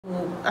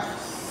God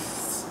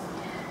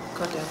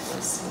have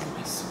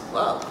mercy.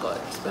 Well, God,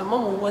 my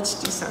mom will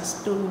watch this and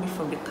stone me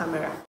from the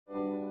camera.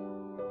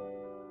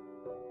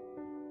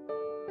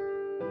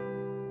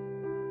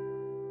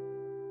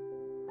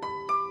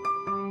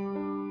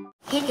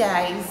 Hey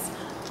guys,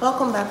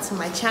 welcome back to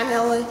my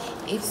channel.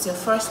 If it's your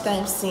first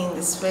time seeing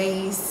this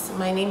face,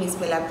 my name is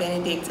Bella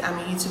Benedict. I'm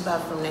a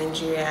YouTuber from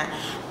Nigeria,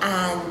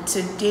 and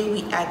today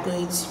we are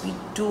going to be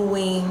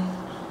doing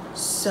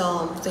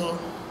something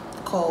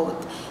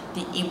called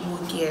the Igbo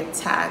Girl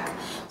Tag.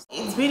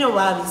 It's been a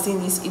while we've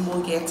seen this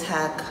Igbo Girl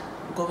Tag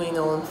going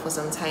on for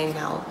some time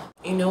now.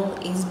 You know,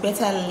 it's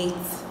better late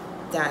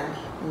than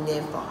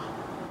never.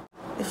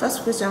 The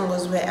first question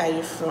was, where are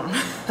you from?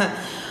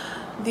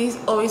 This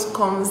always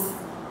comes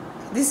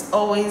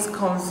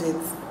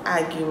with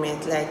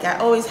argument. Like, I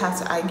always have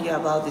to argue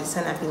about this,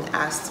 and I've been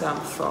asked where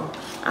I'm from.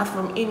 I'm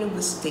from Igbo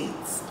State,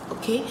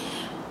 okay?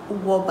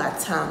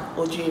 Uwoba town,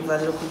 Ojo River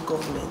local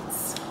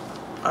government.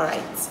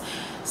 Alright.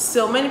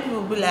 So many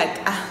people be like,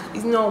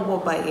 it's not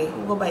Uwoba here.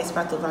 Uwoba is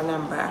part of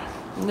Anambra.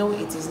 No,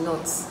 it is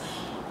not.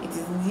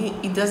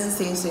 It doesn't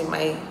say so in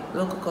my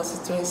local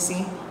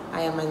constituency.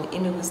 I am an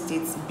Enugu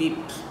State babe.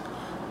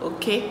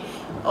 Okay,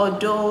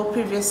 although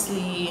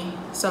previously,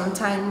 some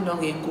time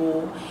long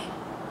ago,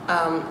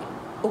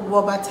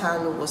 Uwoba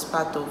town was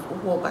part of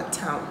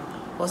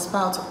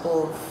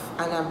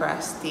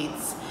Anambra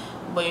State,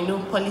 but you know,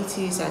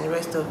 politics and the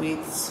rest of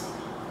it.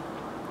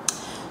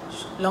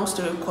 Long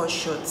story cut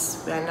short,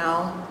 we are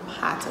now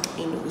part of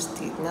Enugu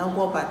State. Now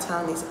Uwoba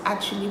town is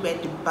actually where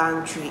the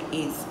boundary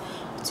is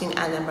between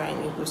Anambra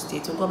and Enugu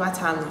State. Uwoba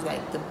town is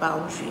like the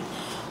boundary.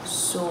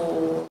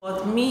 So,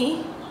 but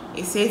me,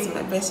 it says in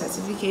my birth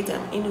certificate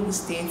I'm Enugu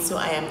State, so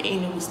I am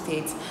Enugu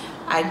State.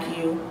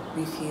 Argue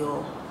with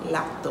your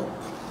laptop.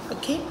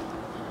 Okay,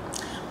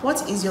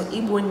 what is your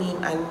Igbo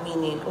name and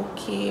meaning?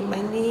 Okay,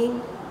 my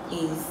name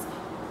is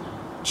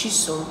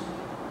Chisom.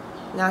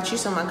 Now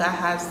Chisom Aga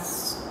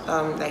has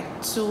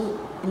like two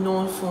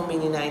known full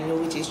meaning I know,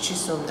 which is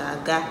Chisom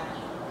Naga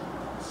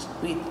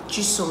with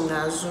Chisom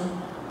Nazu,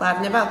 but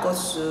I've never got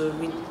to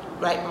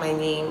write my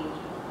name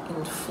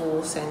in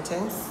full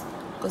sentence.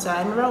 Because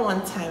I remember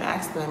one time I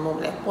asked my mom,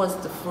 like, what's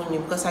the full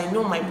name? Because I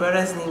know my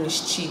brother's name is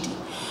Chidi.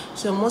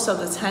 So most of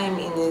the time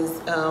in his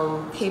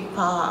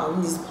paper,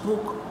 in his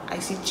book, I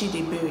see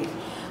Chidi Berry.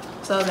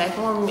 So I was like,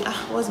 Mom,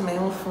 what's my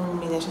own full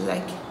name? And she's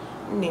like,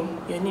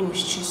 your name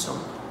is Chisom.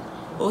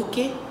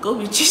 Okay, go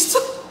with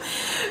Chisom.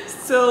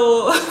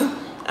 So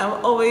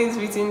I'm always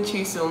written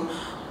Chisom.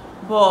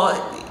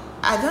 But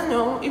I don't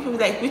know, if people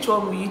like, which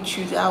one will you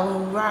choose?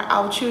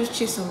 I'll choose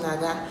Chisom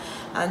Naga.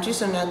 And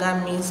Chisom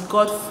Naga means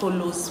God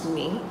follows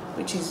me,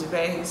 which is a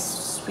very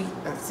sweet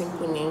and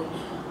simple name.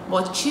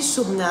 But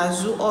Chisom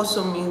Nazu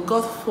also means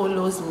God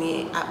follows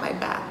me at my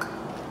back.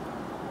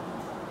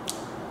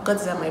 God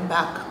is at my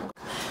back.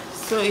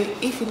 So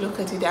if you look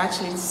at it,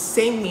 actually it's the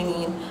same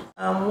meaning.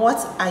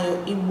 What are your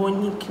Igbo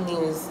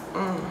nicknames?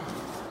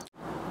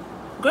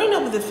 Growing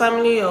up with a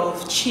family of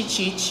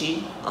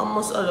Chi,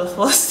 almost all of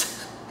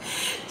us.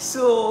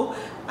 So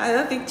I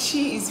don't think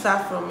Chi is far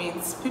from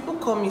it. People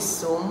call me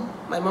Som.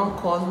 My mom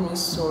calls me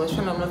Som,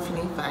 especially when I'm not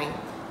feeling fine,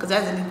 because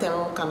that's the only time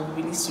mom can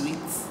be really sweet.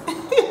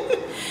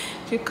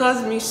 She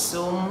calls me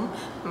Som.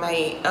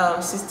 My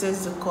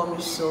sisters do call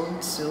me Som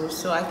too.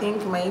 So I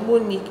think my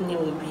Igbo nickname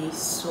will be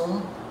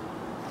Som.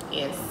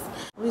 Yes.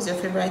 Who is your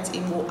favorite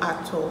Igbo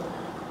actor?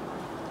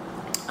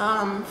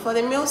 For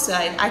the male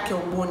side, Ake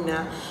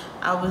Ogbonna.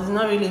 I was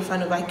not really a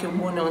fan of Ake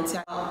Ogbonna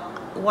until I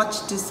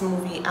watched this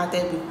movie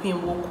Ade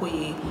Bipin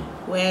Wokoye,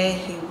 where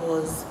he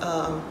was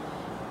a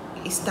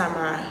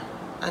stammerer,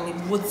 and a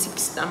Igbo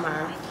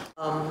stammerer.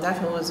 That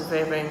film was a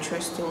very, very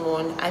interesting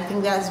one. I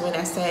think that's when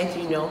I started,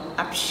 you know,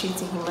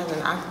 appreciating him as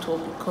an actor,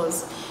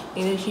 because,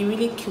 you know, he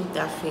really killed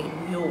that film.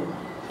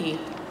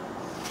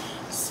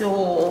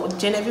 So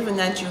Genevieve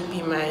Onaji will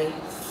be my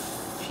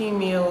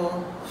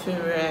female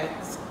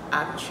favorite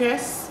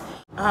actress.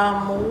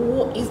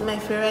 Who is my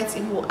favorite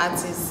Igbo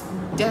artist?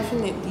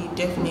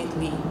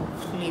 Definitely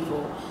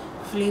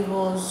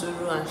Flavor,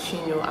 Zuru and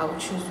Shino. I will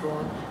choose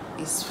one.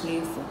 Is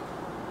Flavor.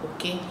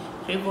 Okay,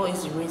 Flavor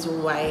is the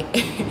reason why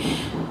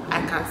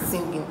I can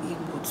sing in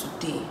Igbo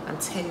today. I'm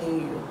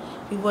telling you,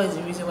 Flavor is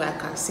the reason why I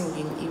can sing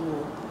in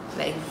Igbo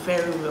like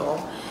very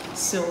well.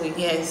 So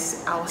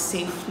yes, I'll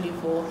say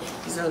Flavor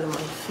is one of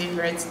my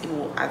favorite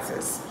Igbo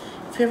artists.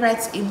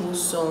 Favorite Igbo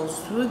songs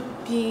would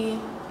be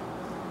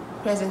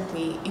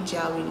presently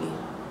Ijawili.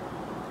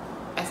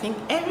 I think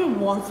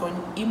everyone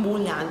from Igbo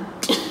land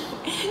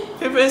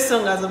favorite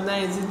song as of now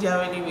is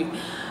Ijawili with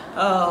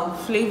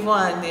Flavor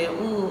and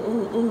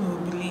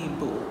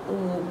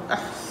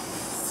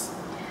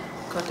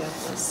God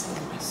have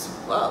mercy.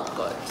 Well,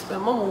 God, my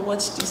mom will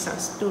watch this and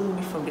stone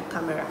me from the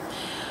camera.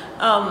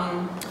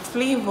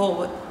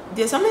 Flavor,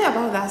 there's something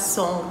about that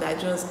song that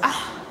just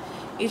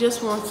it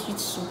just wants you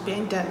to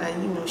bend down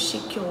and, you know,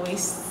 shake your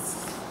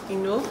waist, you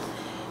know.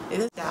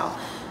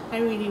 I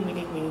really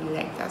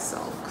like that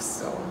song.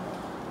 So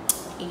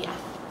yeah.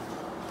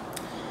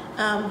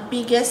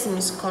 Biggest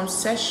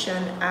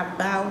misconception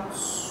about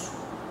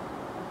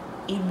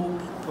Igbo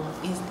people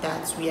is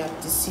that we are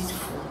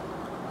deceitful.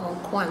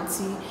 Uncle,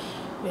 auntie,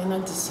 we are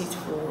not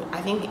deceitful.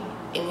 I think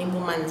an Igbo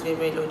man is very,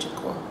 very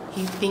logical.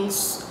 He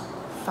thinks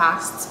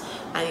fast,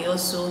 and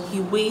he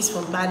weighs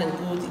from bad and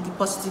good, the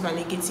positive and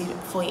negative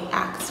before he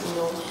acts.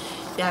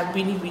 They are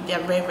they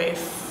are very, very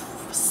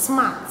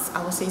smart.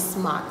 I would say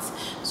smart.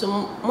 So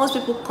most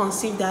people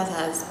conceive that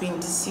as being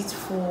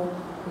deceitful.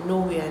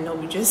 No, we are not.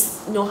 We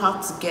just know how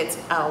to get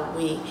our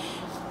way.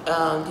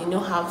 They know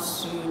how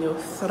to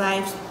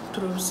thrive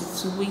through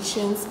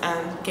situations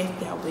and get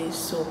their way.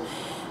 So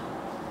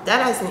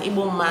that as an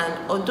Igbo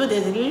man, although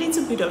there's a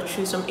little bit of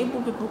truth, some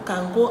Igbo people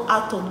can go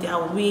out of their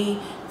way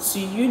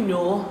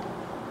to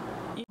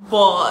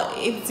but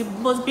it's the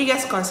most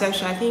biggest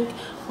conception. I think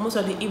most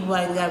of the Igbo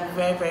are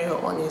very, very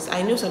honest.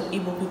 I know some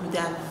Igbo people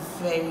that are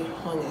very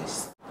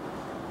honest.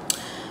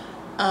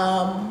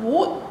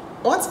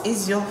 What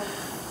is your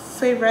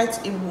favorite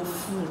Igbo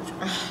food?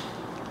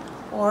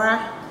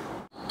 Ora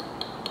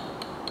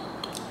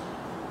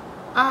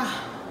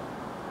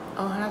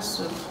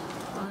soup.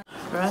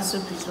 Ora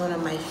soup is one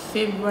of my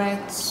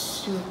favorite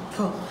soup.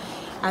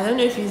 I don't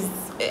know if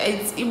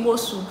it's Igbo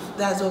soup.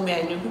 That's what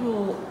I know.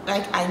 People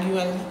argue,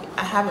 and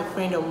I have a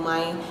friend of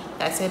mine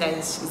that said that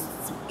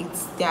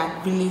it's their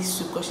village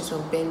soup because she's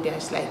from Bender.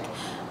 She's like,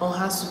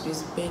 Oha soup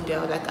is Bender.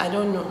 I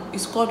don't know.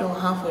 It's called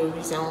Oha for a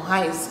reason.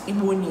 Oha is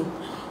Igbo name,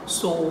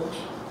 so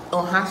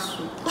Oha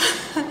soup.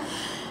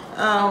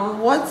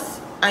 What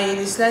are your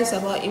dislikes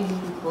about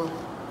Igbo people?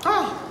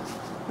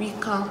 We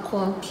can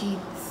compete,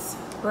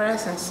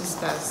 brothers and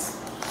sisters.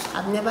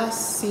 I've never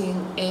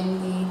seen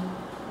any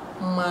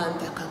man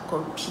that can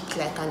compete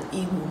like an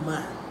Igbo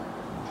man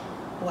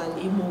or an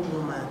Igbo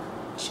woman.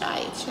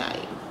 Shy.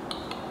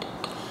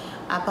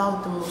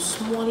 About the most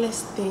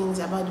smallest things,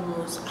 about the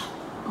most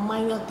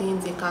minor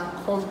things, they can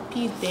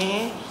compete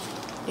there.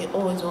 They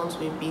always want to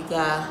be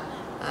bigger,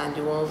 and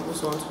they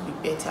always want to be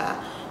better,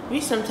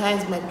 which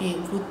sometimes might be a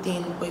good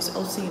thing, but it's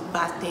also a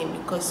bad thing,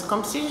 because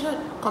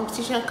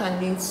competition can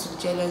lead to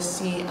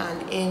jealousy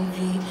and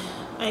envy,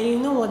 and you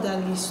know what that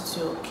leads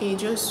to. Okay, it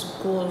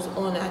just goes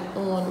on and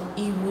on,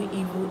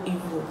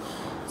 evil.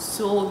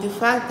 So the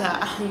fact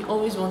that you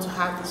always want to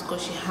have this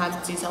because you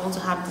have this, I want to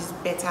have this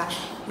better,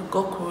 you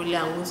got Corolla,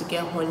 I want to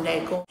get Honda,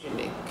 you got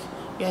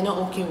you are not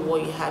okay with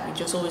what you have, you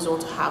just always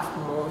want to have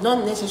more,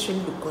 not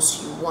necessarily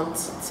because you want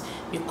it,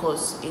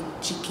 because a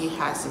GK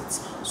has it.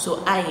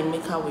 So I,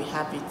 Emeka, will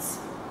have it.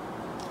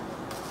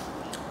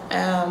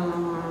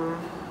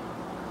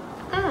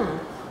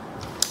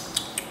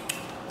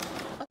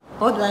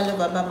 What do I love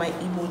about my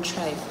Igbo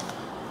tribe?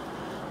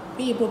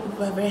 We Igbo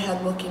people are very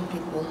hardworking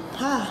people.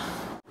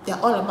 They're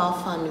all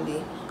about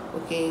family.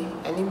 Okay,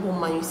 an Igbo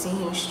man, you see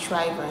him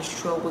strive and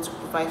struggle to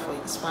provide for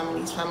his family.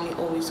 His family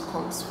always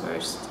comes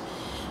first,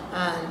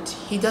 and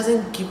he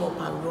doesn't give up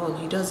and run.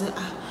 He doesn't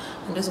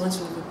I'm just going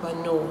to leave people.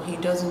 No, he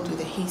doesn't do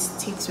that. He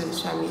sticks with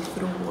his family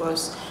through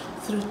worse,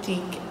 through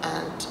thick,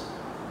 and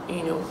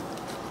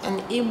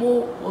an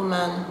Igbo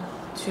woman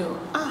too.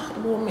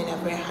 Igbo women are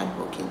very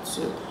hardworking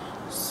too.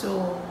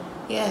 So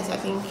yes, I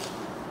think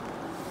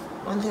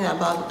one thing I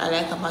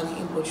like about the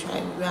Igbo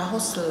tribe, we are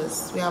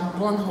hustlers. We are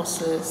born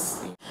hustlers.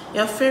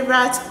 Your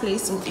favorite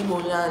place in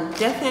Igbo land?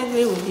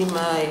 Definitely within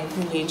my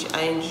village.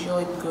 I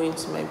enjoyed going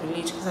to my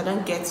village because I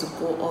don't get to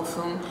go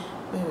often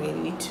when we're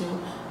little.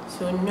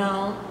 So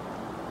now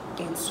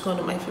it's one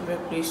of my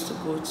favorite places to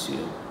go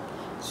to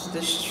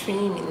the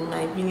stream in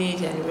my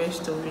village and the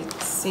rest of it.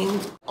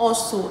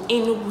 Also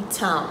Enugu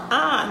town.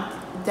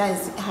 That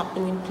is a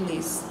happening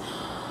place.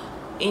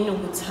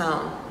 Enugu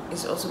town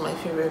is also my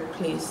favorite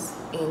place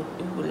in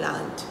Igbo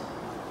land.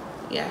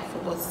 Yeah, I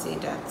forgot to say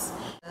that.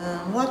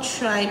 What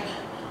tribe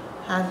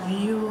have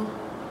you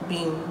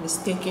been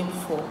mistaken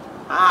for?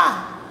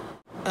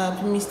 I've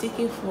been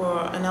mistaken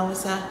for an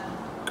Hausa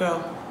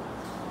girl.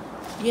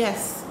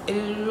 Yes, a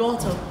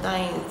lot of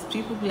times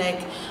people be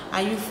like,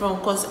 are you from?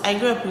 Because I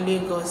grew up in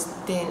Lagos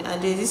then,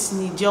 and there's this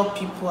Niger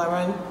people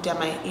around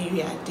my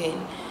area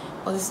then.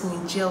 All these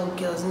Niger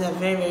girls, and they're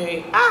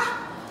very,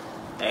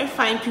 very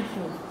fine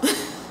people.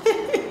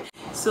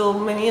 So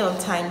many of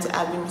times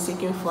I've been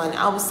mistaken for an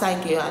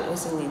outside girl and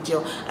also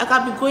Niger.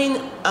 I'll be going,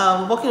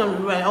 walking on the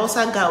road, and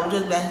outside guy will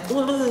just be like,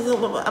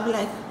 I'll be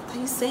like, what are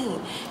you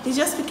saying? He's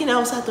just speaking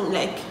outside to me,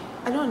 like,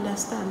 I don't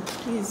understand,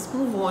 please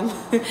move on.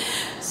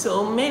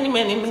 So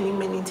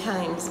many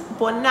times,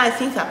 but now I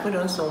think I put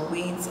on some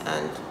weight,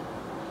 and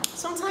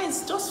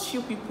sometimes just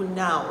few people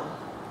now,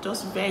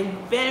 just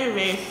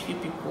very few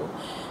people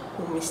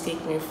who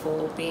mistake me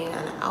for being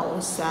an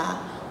Hausa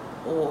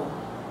or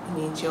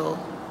Niger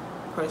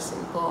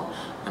person. But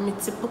I'm a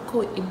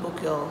typical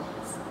Igbo girl.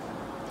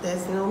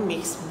 There's no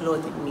mixed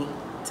blood in me.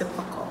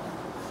 Typical.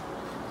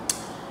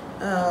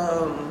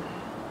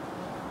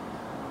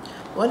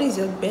 What is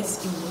your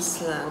best Igbo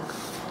slang?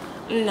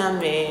 Nah,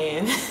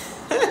 man.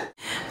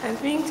 I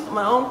think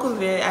my uncle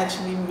there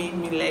actually made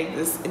me like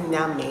this.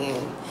 Nah,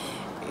 man.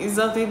 It's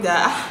something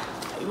that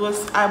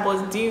I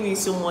was doing it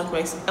so much.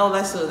 My elder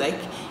was like,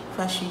 if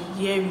I should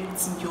hear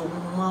it in your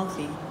mouth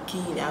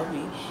again, I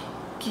will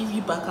give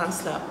you backhand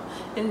slap.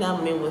 And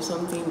that meme was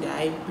something that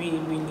I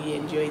really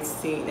enjoyed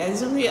saying. There's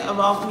something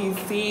about me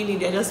saying it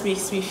that just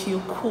makes me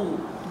feel cool,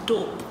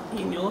 dope,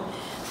 you know.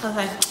 I was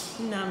like,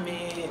 nah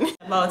man,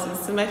 about it.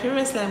 So my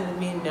favorite slang would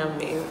be nah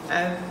man.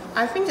 And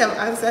I think I've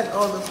answered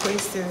all the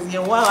questions. Yeah,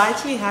 wow, I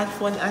actually had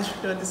fun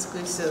answering all these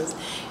questions.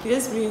 It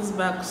just brings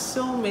back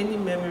so many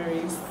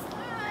memories.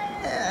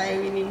 I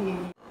really need.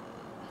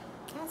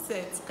 That's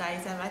it,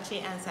 guys. I've actually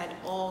answered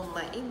all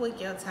my Igbo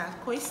Girl Tag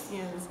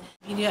questions.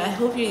 I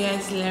hope you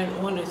guys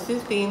learned one or two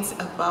things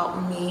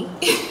about me.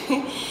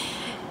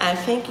 And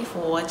thank you for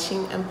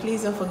watching, and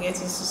please don't forget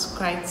to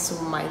subscribe to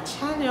my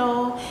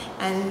channel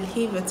and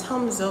leave a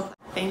thumbs up.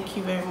 Thank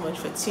you very much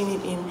for tuning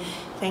in.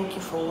 Thank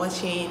you for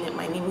watching.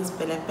 My name is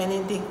Bella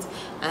Benedict,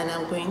 and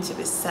I'm going to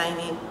be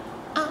signing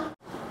out.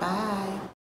 Bye.